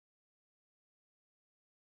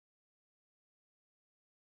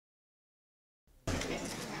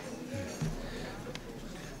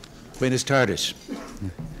Buenas tardes,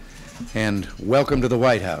 and welcome to the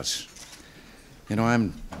White House. You know,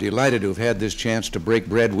 I'm delighted to have had this chance to break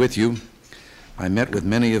bread with you. I met with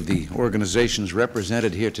many of the organizations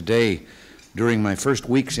represented here today during my first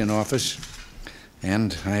weeks in office,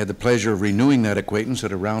 and I had the pleasure of renewing that acquaintance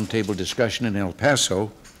at a roundtable discussion in El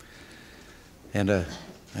Paso. And I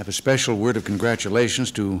have a special word of congratulations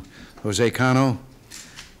to Jose Cano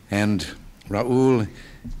and Raul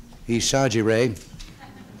Isagire.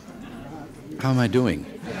 How am I doing?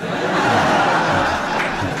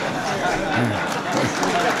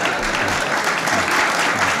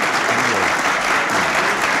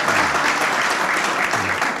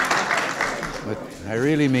 But I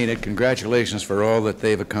really mean it. Congratulations for all that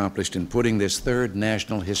they've accomplished in putting this third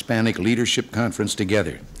National Hispanic Leadership Conference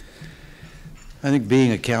together. I think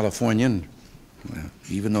being a Californian,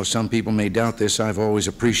 even though some people may doubt this, I've always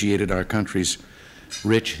appreciated our country's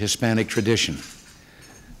rich Hispanic tradition.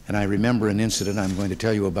 And I remember an incident I'm going to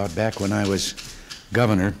tell you about back when I was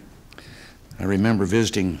governor. I remember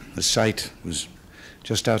visiting the site. It was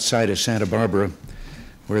just outside of Santa Barbara,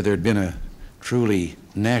 where there had been a truly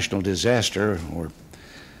national disaster, or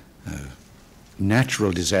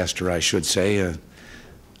natural disaster, I should say,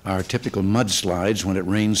 our typical mudslides when it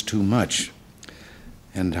rains too much.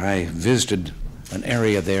 And I visited an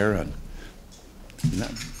area there, an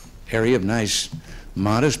area of nice,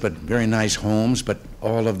 modest but very nice homes, but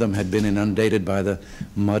all of them had been inundated by the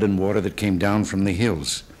mud and water that came down from the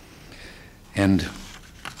hills. And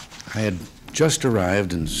I had just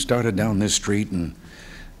arrived and started down this street and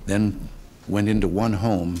then went into one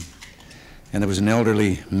home, and there was an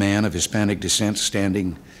elderly man of Hispanic descent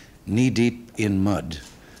standing knee-deep in mud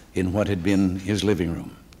in what had been his living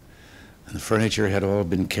room. And the furniture had all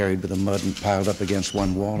been carried with the mud and piled up against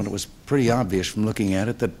one wall, and it was pretty obvious from looking at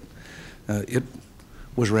it that it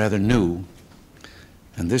was rather new.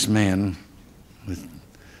 And this man, with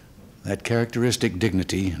that characteristic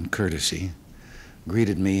dignity and courtesy,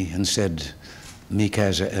 greeted me and said, "Mi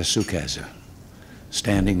casa es su casa,"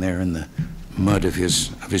 standing there in the mud of his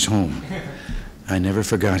home. I never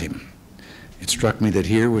forgot him. It struck me that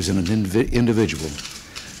here was an individual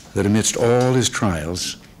that amidst all his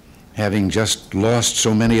trials, having just lost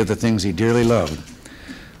so many of the things he dearly loved,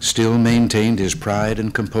 still maintained his pride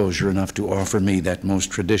and composure enough to offer me that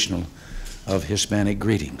most traditional of Hispanic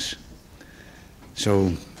greetings.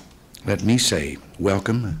 So let me say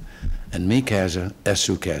welcome, and mi casa es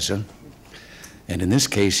su casa, and in this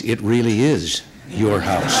case it really is your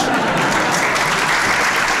house.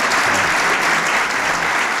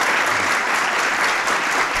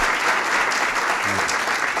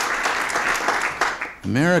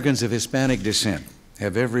 Americans of Hispanic descent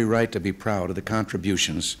have every right to be proud of the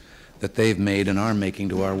contributions that they've made and are making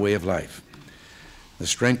to our way of life. The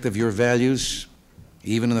strength of your values,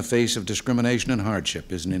 even in the face of discrimination and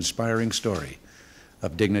hardship, is an inspiring story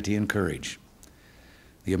of dignity and courage.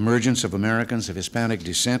 The emergence of Americans of Hispanic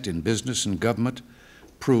descent in business and government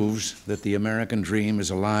proves that the American dream is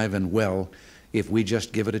alive and well if we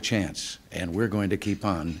just give it a chance, and we're going to keep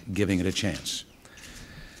on giving it a chance.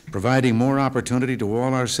 Providing more opportunity to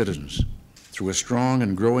all our citizens through a strong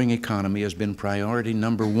and growing economy has been priority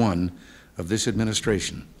number one of this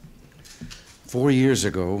administration. 4 years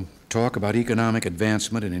ago, talk about economic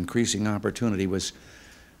advancement and increasing opportunity was,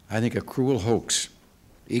 I think, a cruel hoax.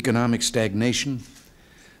 Economic stagnation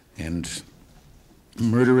and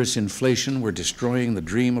murderous inflation were destroying the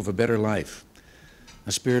dream of a better life.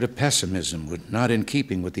 A spirit of pessimism, not in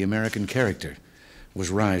keeping with the American character, was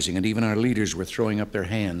rising, and even our leaders were throwing up their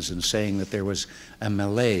hands and saying that there was a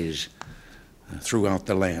malaise throughout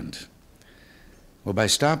the land. Well, by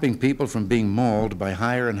stopping people from being mauled by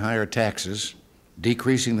higher and higher taxes,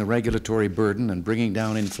 decreasing the regulatory burden, and bringing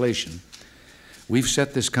down inflation, we've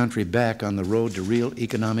set this country back on the road to real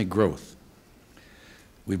economic growth.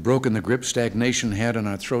 We've broken the grip stagnation had on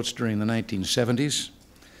our throats during the 1970s,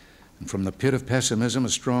 and from the pit of pessimism, a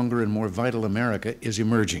stronger and more vital America is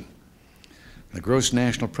emerging. The gross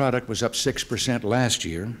national product was up 6% last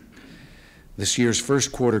year. This year's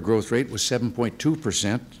first quarter growth rate was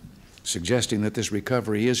 7.2%, suggesting that this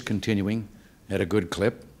recovery is continuing at a good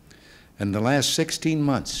clip. In the last 16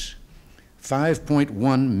 months,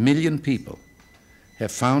 5.1 million people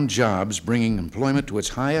have found jobs, bringing employment to its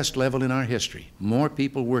highest level in our history. More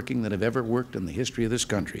people working than have ever worked in the history of this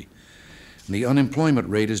country. And the unemployment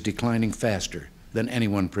rate is declining faster than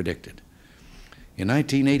anyone predicted. In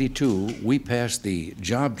 1982, we passed the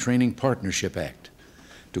Job Training Partnership Act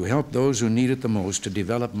to help those who need it the most to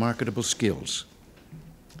develop marketable skills.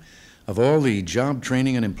 Of all the job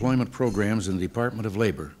training and employment programs in the Department of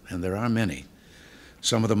Labor, and there are many,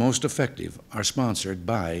 some of the most effective are sponsored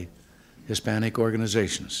by Hispanic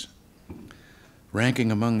organizations.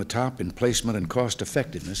 Ranking among the top in placement and cost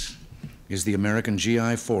effectiveness is the American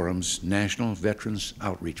GI Forum's National Veterans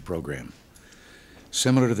Outreach Program.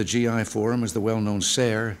 Similar to the GI Forum is the well-known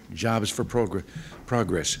SARE Jobs for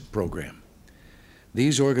Progress program.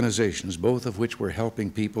 These organizations, both of which were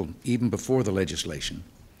helping people even before the legislation,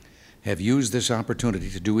 have used this opportunity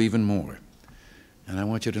to do even more. And I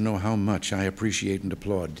want you to know how much I appreciate and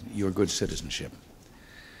applaud your good citizenship.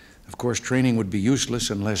 Of course, training would be useless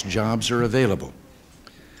unless jobs are available.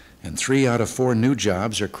 And 3 out of 4 new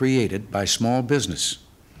jobs are created by small business.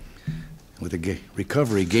 With the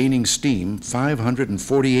recovery gaining steam,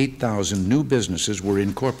 548,000 new businesses were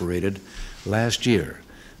incorporated last year.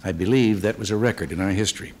 I believe that was a record in our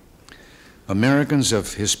history. Americans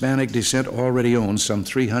of Hispanic descent already own some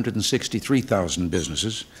 363,000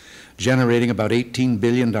 businesses, generating about $18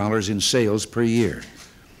 billion in sales per year.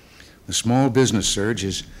 The small business surge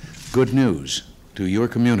is good news to your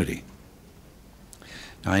community.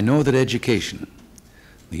 Now, I know that education,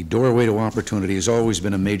 the doorway to opportunity, has always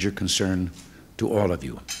been a major concern to all of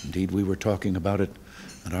you. Indeed, we were talking about it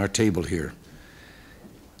at our table here.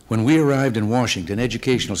 When we arrived in Washington,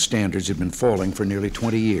 educational standards had been falling for nearly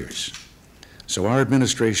 20 years. So our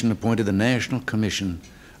administration appointed the National Commission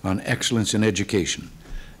on Excellence in Education,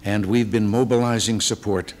 and we've been mobilizing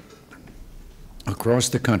support across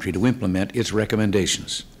the country to implement its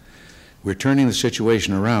recommendations. We're turning the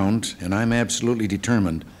situation around, and I'm absolutely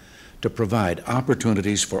determined to provide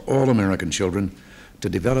opportunities for all American children to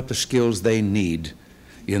develop the skills they need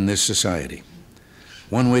in this society.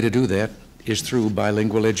 One way to do that is through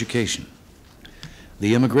bilingual education.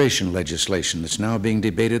 The immigration legislation that's now being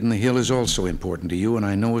debated in the Hill is also important to you, and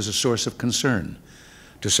I know is a source of concern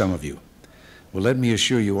to some of you. Well, let me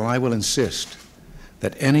assure you, I will insist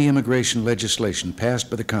that any immigration legislation passed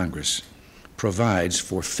by the Congress provides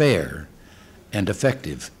for fair and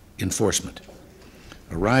effective enforcement.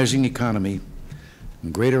 A rising economy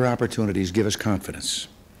and greater opportunities give us confidence,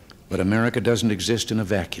 but America doesn't exist in a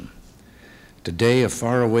vacuum. Today, a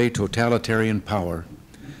faraway totalitarian power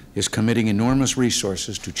is committing enormous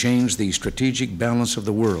resources to change the strategic balance of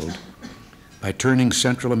the world by turning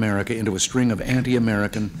Central America into a string of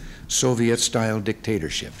anti-American, Soviet-style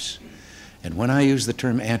dictatorships. And when I use the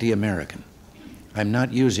term anti-American, I'm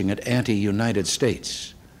not using it anti-United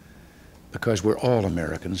States, because we're all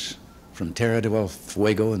Americans, from Terra del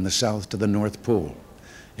Fuego in the south to the North Pole,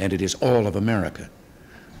 and it is all of America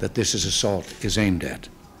that this assault is aimed at.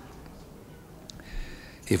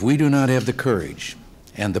 If we do not have the courage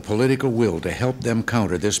and the political will to help them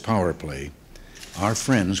counter this power play, our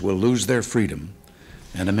friends will lose their freedom,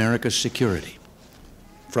 and America's security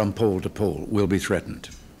from pole to pole will be threatened.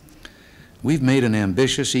 We've made an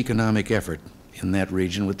ambitious economic effort in that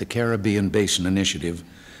region with the Caribbean Basin Initiative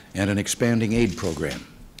and an expanding aid program.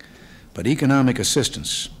 But economic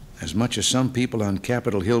assistance, as much as some people on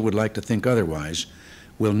Capitol Hill would like to think otherwise,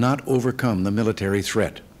 will not overcome the military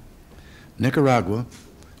threat. Nicaragua,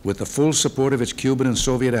 with the full support of its Cuban and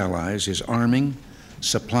Soviet allies, is arming,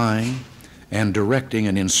 supplying, and directing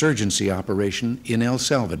an insurgency operation in El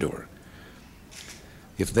Salvador.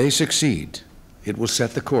 If they succeed, it will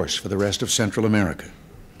set the course for the rest of Central America.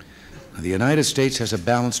 The United States has a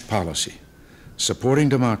balanced policy, supporting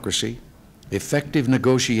democracy, effective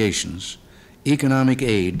negotiations, economic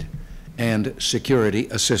aid, and security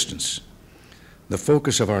assistance. The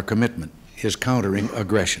focus of our commitment is countering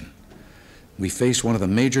aggression. We face one of the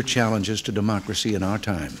major challenges to democracy in our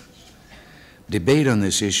time. Debate on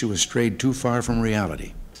this issue has strayed too far from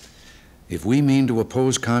reality. If we mean to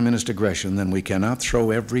oppose communist aggression, then we cannot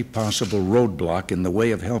throw every possible roadblock in the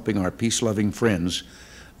way of helping our peace-loving friends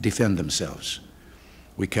defend themselves.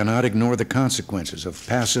 We cannot ignore the consequences of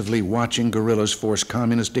passively watching guerrillas force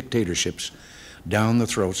communist dictatorships down the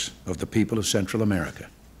throats of the people of Central America.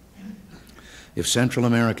 If Central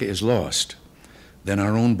America is lost, then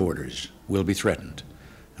our own borders will be threatened.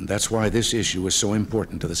 And that's why this issue is so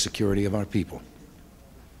important to the security of our people.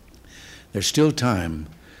 There's still time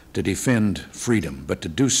to defend freedom, but to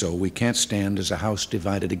do so, we can't stand as a house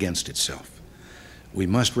divided against itself. We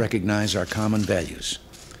must recognize our common values.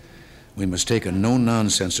 We must take a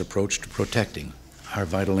no-nonsense approach to protecting our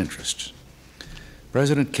vital interests.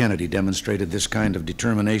 President Kennedy demonstrated this kind of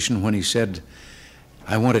determination when he said,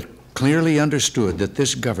 "I want it clearly understood that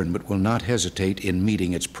this government will not hesitate in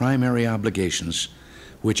meeting its primary obligations,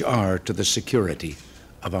 which are to the security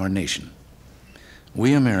of our nation."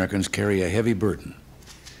 We Americans carry a heavy burden.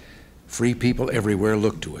 Free people everywhere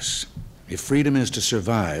look to us. If freedom is to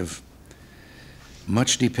survive,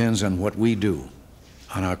 much depends on what we do,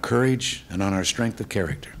 on our courage and on our strength of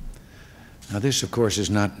character. Now, this, of course, is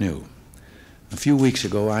not new. A few weeks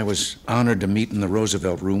ago, I was honored to meet in the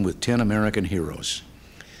Roosevelt Room with 10 American heroes,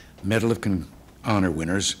 Medal of Honor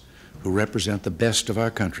winners who represent the best of our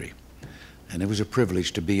country, and it was a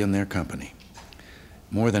privilege to be in their company.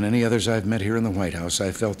 More than any others I've met here in the White House,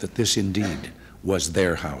 I felt that this indeed was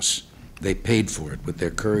their house. They paid for it with their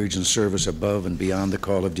courage and service above and beyond the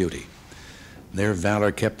call of duty. Their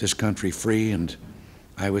valor kept this country free, and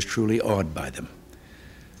I was truly awed by them.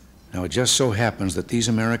 Now, it just so happens that these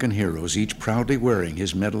American heroes, each proudly wearing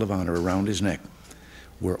his Medal of Honor around his neck,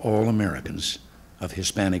 were all Americans of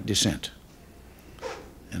Hispanic descent.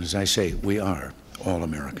 And as I say, we are all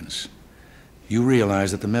Americans. You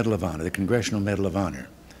realize that the Medal of Honor, the Congressional Medal of Honor,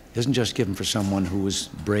 isn't just given for someone who was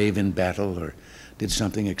brave in battle or did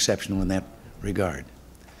something exceptional in that regard.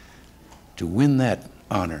 To win that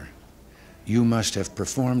honor, you must have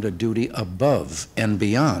performed a duty above and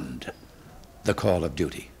beyond the call of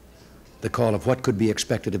duty, the call of what could be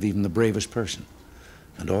expected of even the bravest person.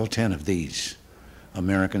 And all 10 of these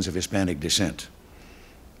Americans of Hispanic descent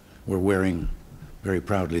were wearing very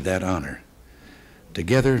proudly that honor.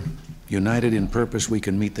 Together, united in purpose, we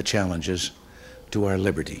can meet the challenges to our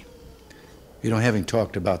liberty. You know, having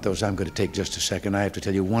talked about those, I'm going to take just a second. I have to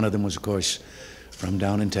tell you, one of them was, of course, from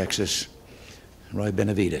down in Texas, Roy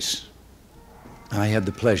Benavides. I had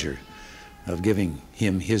the pleasure of giving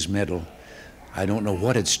him his medal. I don't know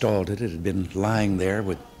what had stalled it. It had been lying there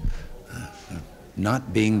with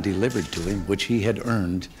not being delivered to him, which he had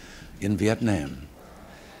earned in Vietnam.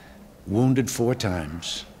 Wounded 4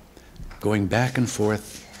 times, going back and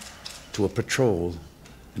forth to a patrol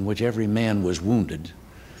in which every man was wounded,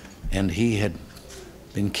 and he had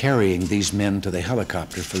been carrying these men to the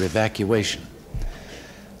helicopter for evacuation.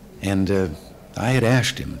 And I had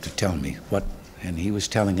asked him to tell me what, and he was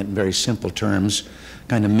telling it in very simple terms,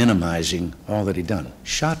 kind of minimizing all that he'd done.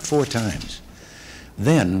 Shot 4 times.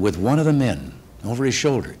 Then, with one of the men over his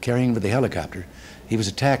shoulder, carrying him to the helicopter, he was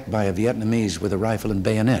attacked by a Vietnamese with a rifle and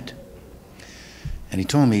bayonet. And he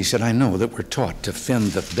told me, he said, I know that we're taught to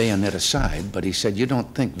fend the bayonet aside, but he said, you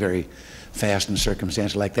don't think very fast in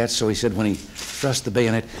circumstances like that. So he said, when he thrust the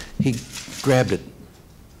bayonet, he grabbed it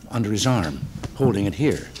under his arm, holding it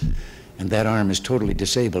here. And that arm is totally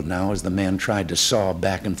disabled now as the man tried to saw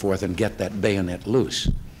back and forth and get that bayonet loose.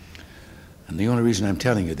 And the only reason I'm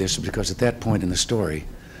telling you this is because at that point in the story,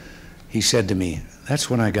 he said to me, that's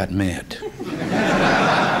when I got mad.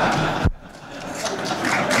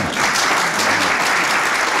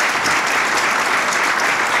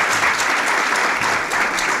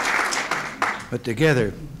 But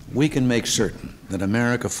together, we can make certain that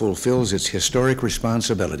America fulfills its historic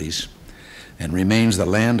responsibilities and remains the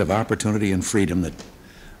land of opportunity and freedom that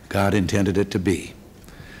God intended it to be.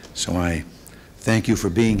 So I thank you for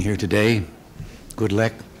being here today. Good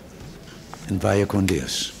luck, and vaya con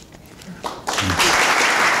Dios.